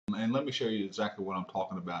and let me show you exactly what I'm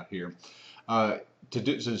talking about here.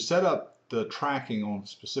 To set up the tracking on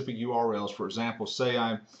specific URLs, for example, say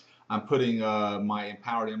I'm putting my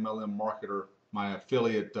Empowered MLM Marketer, my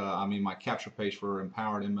affiliate, my capture page for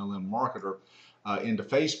Empowered MLM Marketer into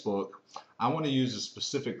Facebook. I want to use a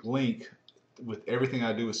specific link with everything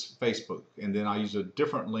I do with Facebook, and then I use a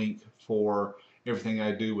different link for everything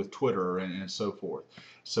I do with Twitter and so forth.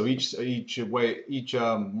 So each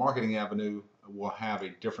marketing avenue will have a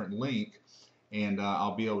different link, and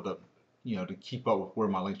I'll be able to to keep up with where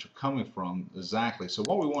my links are coming from exactly. So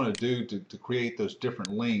what we want to do to create those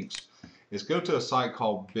different links is go to a site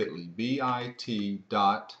called Bitly, bit.ly,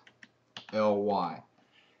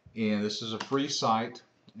 and this is a free site,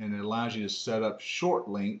 and it allows you to set up short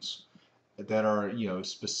links that are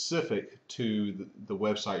specific to the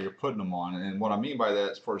website you're putting them on. And what I mean by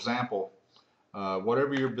that is, for example,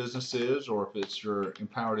 whatever your business is, or if it's your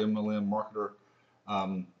Empowered MLM Marketer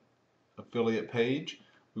affiliate page,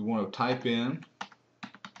 we want to type in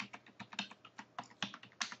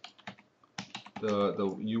the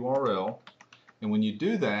URL, and when you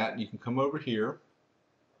do that, you can come over here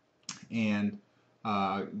and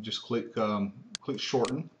just click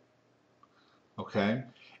shorten. Okay,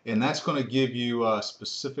 and that's going to give you a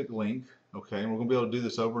specific link. Okay, and we're going to be able to do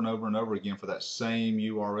this over and over and over again for that same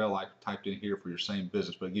URL I typed in here for your same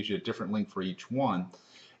business, but it gives you a different link for each one.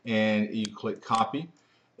 And you click copy,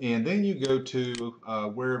 and then you go to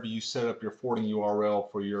wherever you set up your forwarding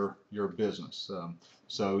URL for your business.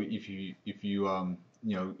 So if you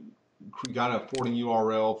got a forwarding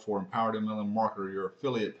URL for Empowered MLM Marketer, your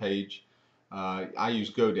affiliate page, I use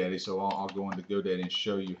GoDaddy, so I'll go into GoDaddy and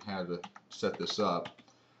show you how to set this up.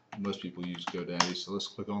 Most people use GoDaddy, so let's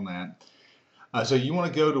click on that. So you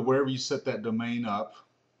want to go to wherever you set that domain up,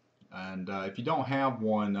 and if you don't have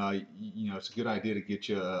one, it's a good idea to get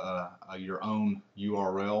you your own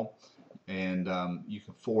URL, and you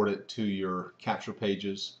can forward it to your capture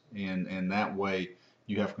pages, and that way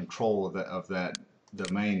you have control of that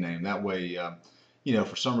domain name. That way,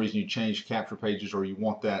 for some reason you change capture pages, or you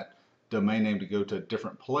want that domain name to go to a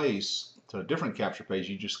different place, to a different capture page,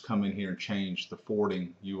 you just come in here and change the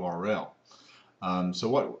forwarding URL.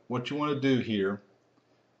 So what you want to do here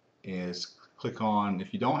is click on,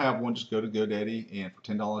 if you don't have one, just go to GoDaddy, and for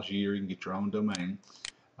 $10 a year you can get your own domain.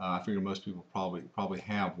 I figure most people probably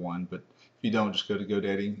have one, but if you don't, just go to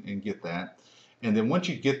GoDaddy and get that. And then once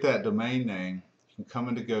you get that domain name, you can come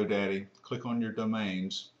into GoDaddy, click on your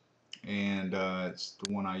domains, and it's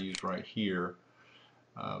the one I use right here.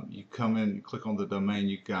 You come in, you click on the domain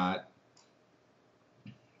you got.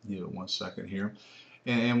 Give it 1 second here,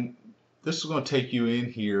 and this is going to take you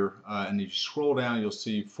in here, and if you scroll down, you'll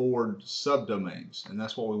see forward subdomains, and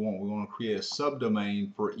that's what we want. We want to create a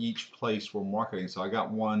subdomain for each place we're marketing. So I got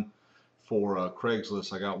one for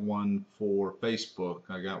Craigslist, I got one for Facebook,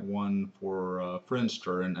 I got one for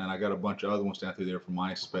Friendster, and I got a bunch of other ones down through there for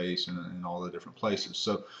MySpace and all the different places.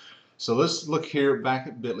 So let's look here back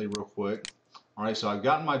at Bitly real quick. All right, so I've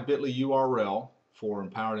gotten my Bitly URL for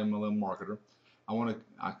Empowered MLM Marketer. I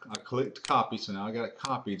clicked copy, so now I got it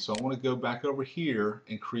copied. So I want to go back over here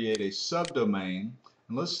and create a subdomain.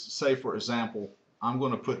 And let's say, for example, I'm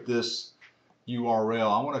going to put this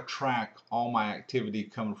URL. I want to track all my activity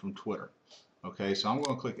coming from Twitter. Okay, so I'm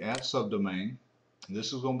going to click add subdomain. And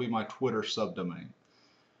this is going to be my Twitter subdomain.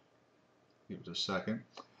 Give it a second.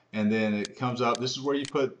 And then it comes up. This is where you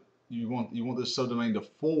want this subdomain to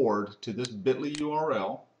forward to this Bitly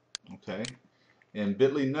URL. Okay. And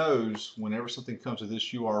Bitly knows whenever something comes to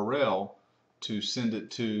this URL to send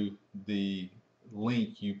it to the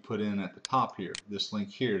link you put in at the top here. This link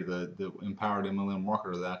here, the Empowered MLM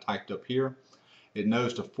Marketer that I typed up here, it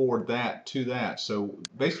knows to forward that to that. So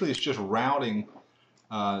basically it's just routing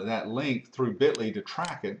that link through Bitly to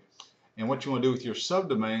track it. And what you want to do with your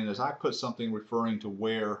subdomain is I put something referring to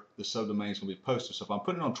where the subdomain is going to be posted. So if I'm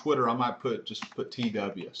putting it on Twitter, I might just put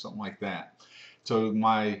TW, something like that. So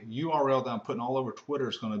my URL that I'm putting all over Twitter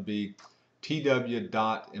is going to be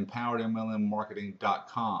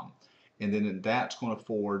tw.empoweredmlmmarketing.com, and then that's going to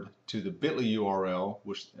forward to the Bitly URL,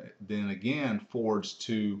 which then again forwards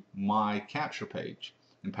to my capture page,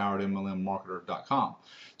 empoweredmlmmarketer.com.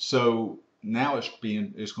 So now it's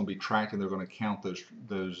going to be tracked, and they're going to count those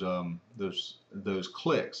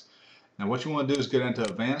clicks. Now what you want to do is get into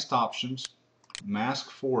advanced options, mask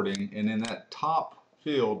forwarding, and in that top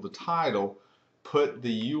field, the title, put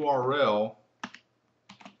the URL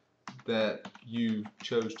that you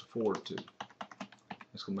chose to forward to.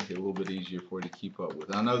 It's going to make it a little bit easier for you to keep up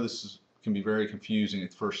with. I know this can be very confusing at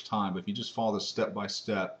the first time, but if you just follow this step by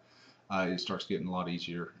step, it starts getting a lot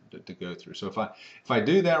easier to go through. So if I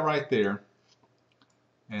do that right there,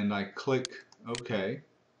 and I click OK.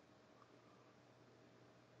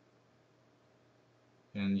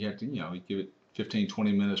 And you have to, you give it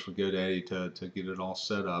 15-20 minutes for GoDaddy to get it all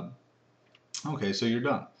set up. Okay, so you're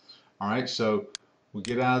done. All right, so we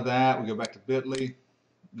get out of that, we go back to Bitly.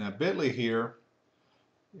 Now Bitly here,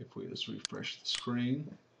 if we just refresh the screen.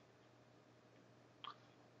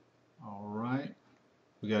 All right,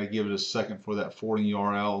 we got to give it a second for that forwarding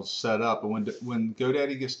URL set up. But when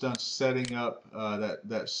GoDaddy gets done setting up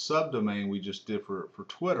that subdomain we just did for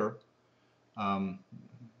Twitter, let's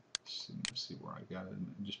see where I got it.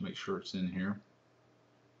 Just make sure it's in here.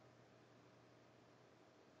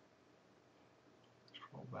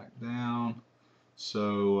 Scroll back down.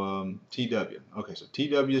 So TW. Okay, so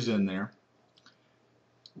TW is in there.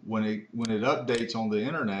 When it updates on the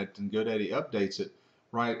internet and GoDaddy updates it,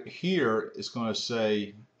 right here it's going to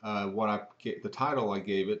say the title I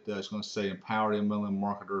gave it. It's going to say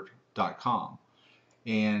empoweredmlmmarketer.com.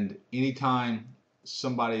 And anytime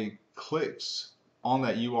somebody clicks on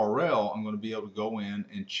that URL, I'm going to be able to go in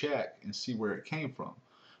and check and see where it came from.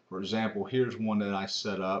 For example, here's one that I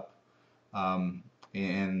set up,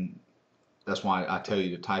 and that's why I tell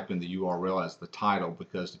you to type in the URL as the title,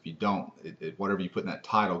 because if you don't, whatever you put in that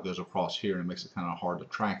title goes across here and it makes it kind of hard to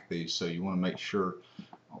track these. So you want to make sure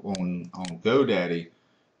on GoDaddy,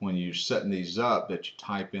 when you're setting these up, that you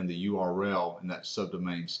type in the URL and that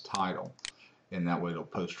subdomain's title, and that way it'll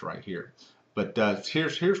post right here. But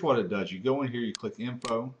here's what it does. You go in here, you click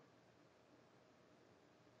Info,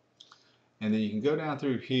 and then you can go down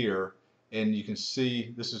through here, and you can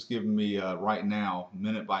see this is giving me right now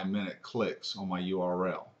minute by minute clicks on my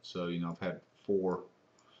URL. So I've had 4,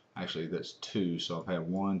 actually that's 2, so I've had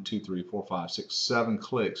 1, 2, 3, 4, 5, 6, 7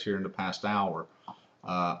 clicks here in the past hour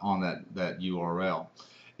on that URL.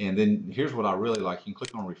 And then here's what I really like. You can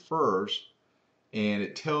click on Refers, and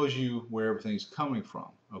it tells you where everything's coming from.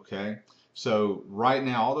 Okay, so right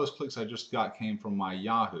now all those clicks I just got came from my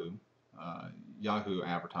Yahoo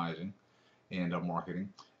advertising and marketing.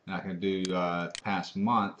 And I can do past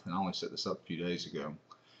month, and I only set this up a few days ago.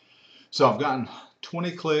 So I've gotten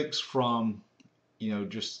 20 clicks from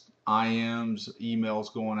just IMs,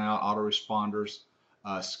 emails going out, autoresponders.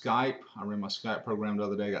 Skype, I ran my Skype program the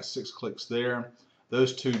other day, got 6 clicks there.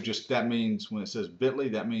 Those two, that means when it says Bitly,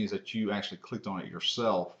 that means that you actually clicked on it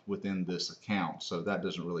yourself within this account. So that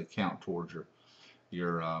doesn't really count towards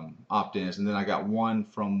your opt-ins. And then I got 1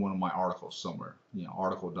 from one of my articles somewhere,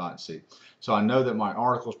 article.c. So I know that my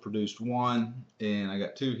articles produced 1, and I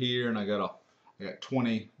got 2 here, and I got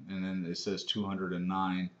 20, and then it says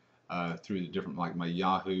 209 through the different, like my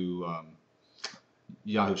Yahoo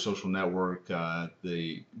social network,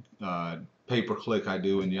 the pay-per-click I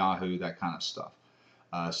do in Yahoo, that kind of stuff.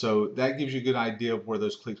 So that gives you a good idea of where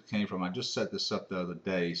those clicks came from. I just set this up the other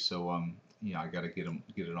day, so I got to get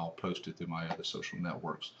it all posted through my other social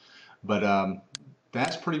networks. But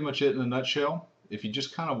that's pretty much it in a nutshell. If you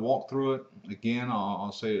just kind of walk through it again,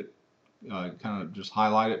 I'll say it, kind of just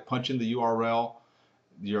highlight it, punch in the URL,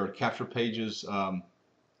 your capture pages. The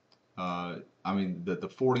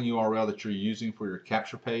forwarding URL that you're using for your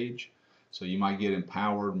capture page. So you might get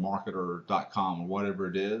empoweredmarketer.com or whatever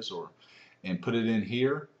it is, and put it in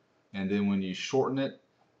here, and then when you shorten it,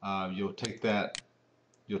 you'll take that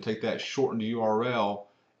shortened URL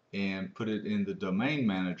and put it in the domain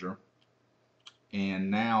manager, and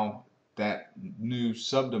now that new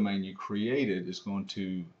subdomain you created is going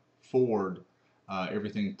to forward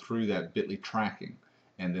everything through that Bitly tracking.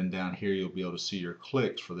 And then down here you'll be able to see your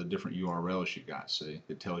clicks for the different URLs you got. See,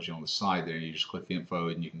 it tells you on the side there. You just click Info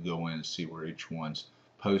and you can go in and see where each one's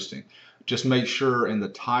posting. Just make sure in the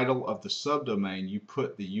title of the subdomain you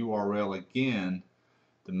put the URL again,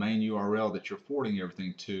 the main URL that you're forwarding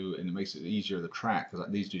everything to, and it makes it easier to track, because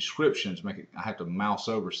these descriptions make it, I have to mouse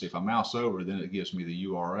over. See, if I mouse over, then it gives me the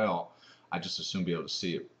URL. I just assume be able to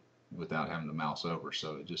see it without having to mouse over,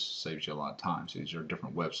 so it just saves you a lot of time. So these are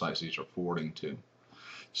different websites these are forwarding to.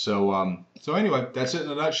 So so anyway, that's it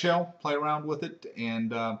in a nutshell. Play around with it,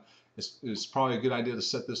 and it's probably a good idea to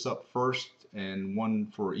set this up first, and one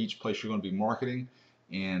for each place you're going to be marketing,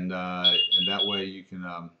 and that way you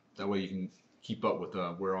can keep up with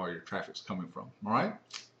where all your traffic's coming from. All right,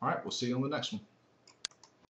 we'll see you on the next one.